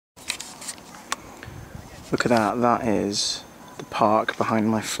Look at that, that is the park behind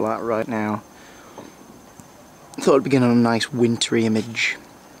my flat right now. I thought I'd begin on a nice wintry image.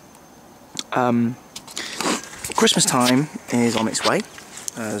 Christmas time is on its way,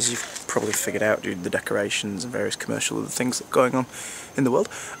 as you've probably figured out due to the decorations and various commercial other things that are going on in the world.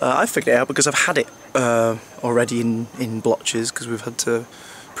 I figured it out because I've had it already in blotches, because we've had to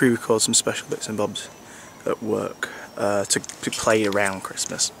pre-record some special bits and bobs at work to play around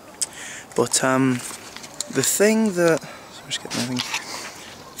Christmas. But the thing that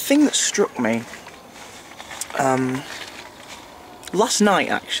struck me last night,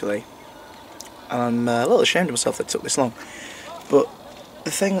 actually, and I'm a little ashamed of myself that it took this long, but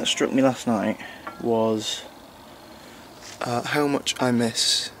the thing that struck me last night was how much I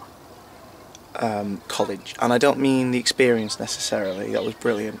miss college. And I don't mean the experience necessarily, that was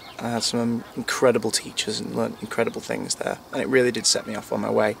brilliant. I had some incredible teachers and learnt incredible things there, and it really did set me off on my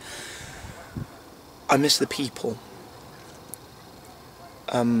way. I miss the people.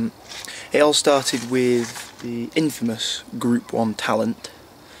 It all started with the infamous Group 1 talent,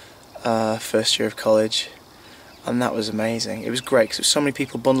 first year of college, and that was amazing. It was great because there were so many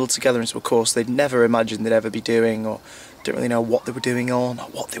people bundled together into a course they'd never imagined they'd ever be doing, or didn't really know what they were doing on, or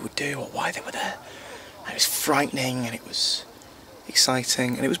what they would do, or why they were there. And it was frightening, and it was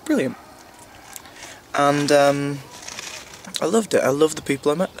exciting, and it was brilliant. And I loved it. I loved the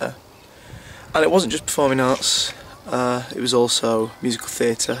people I met there. And it wasn't just performing arts, it was also musical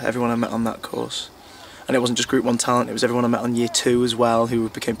theatre, everyone I met on that course. And it wasn't just Group 1 talent, it was everyone I met on Year 2 as well, who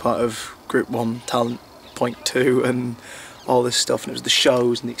became part of Group 1 talent Point 2 and all this stuff. And it was the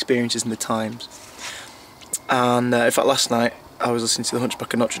shows and the experiences and the times. And in fact, last night I was listening to the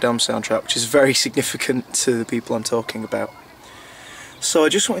Hunchback of Notre Dame soundtrack, which is very significant to the people I'm talking about. So I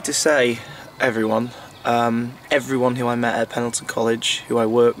just wanted to say, everyone who I met at Pendleton College, who I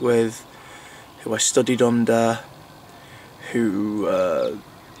worked with, who I studied under, who I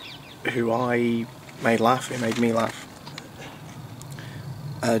made laugh, who made me laugh.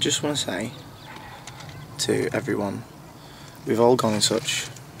 I just want to say to everyone, we've all gone in such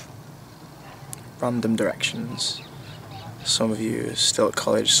random directions. Some of you are still at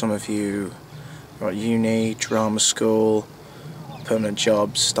college, some of you are at uni, drama school, permanent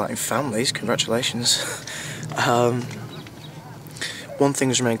jobs, starting families, congratulations. One thing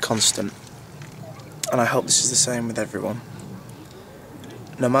has remained constant, and I hope this is the same with everyone.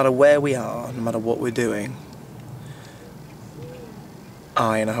 No matter where we are, no matter what we're doing,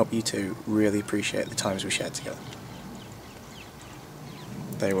 and I hope you too, really appreciate the times we shared together.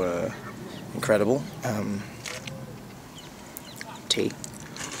 They were incredible. Tea.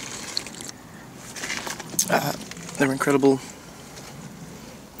 They were incredible,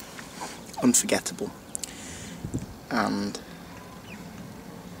 unforgettable, and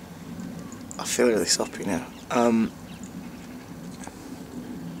I feel really soppy now.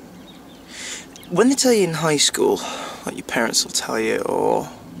 When they tell you in high school, like your parents will tell you, or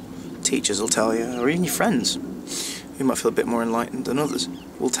teachers will tell you, or even your friends, who might feel a bit more enlightened than others,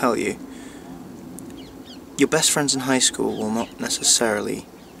 will tell you, your best friends in high school will not necessarily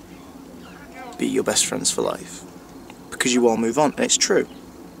be your best friends for life, because you all move on, and it's true.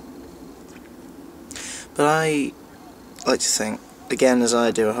 But I like to think, again as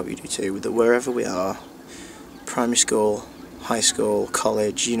I do, I hope you do too, that wherever we are, primary school, high school,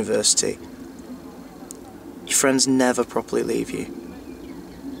 college, university, your friends never properly leave you.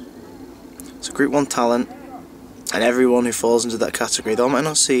 So Group 1 talent, and everyone who falls into that category, they might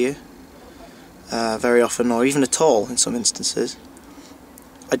not see you very often, or even at all in some instances.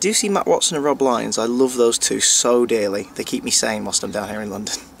 I do see Matt Watson and Rob Lyons. I love those two so dearly. They keep me sane whilst I'm down here in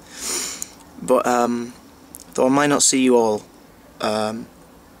London. But though I might not see you all,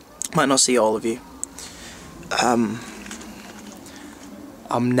 might not see all of you, I'm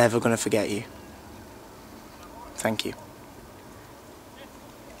never going to forget you. Thank you.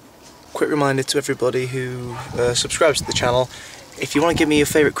 Quick reminder to everybody who subscribes to the channel, if you want to give me your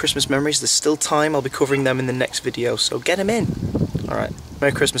favourite Christmas memories, there's still time. I'll be covering them in the next video, so get them in. Alright,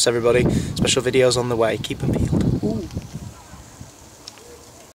 Merry Christmas everybody. Special videos on the way. Keep them peeled. Ooh.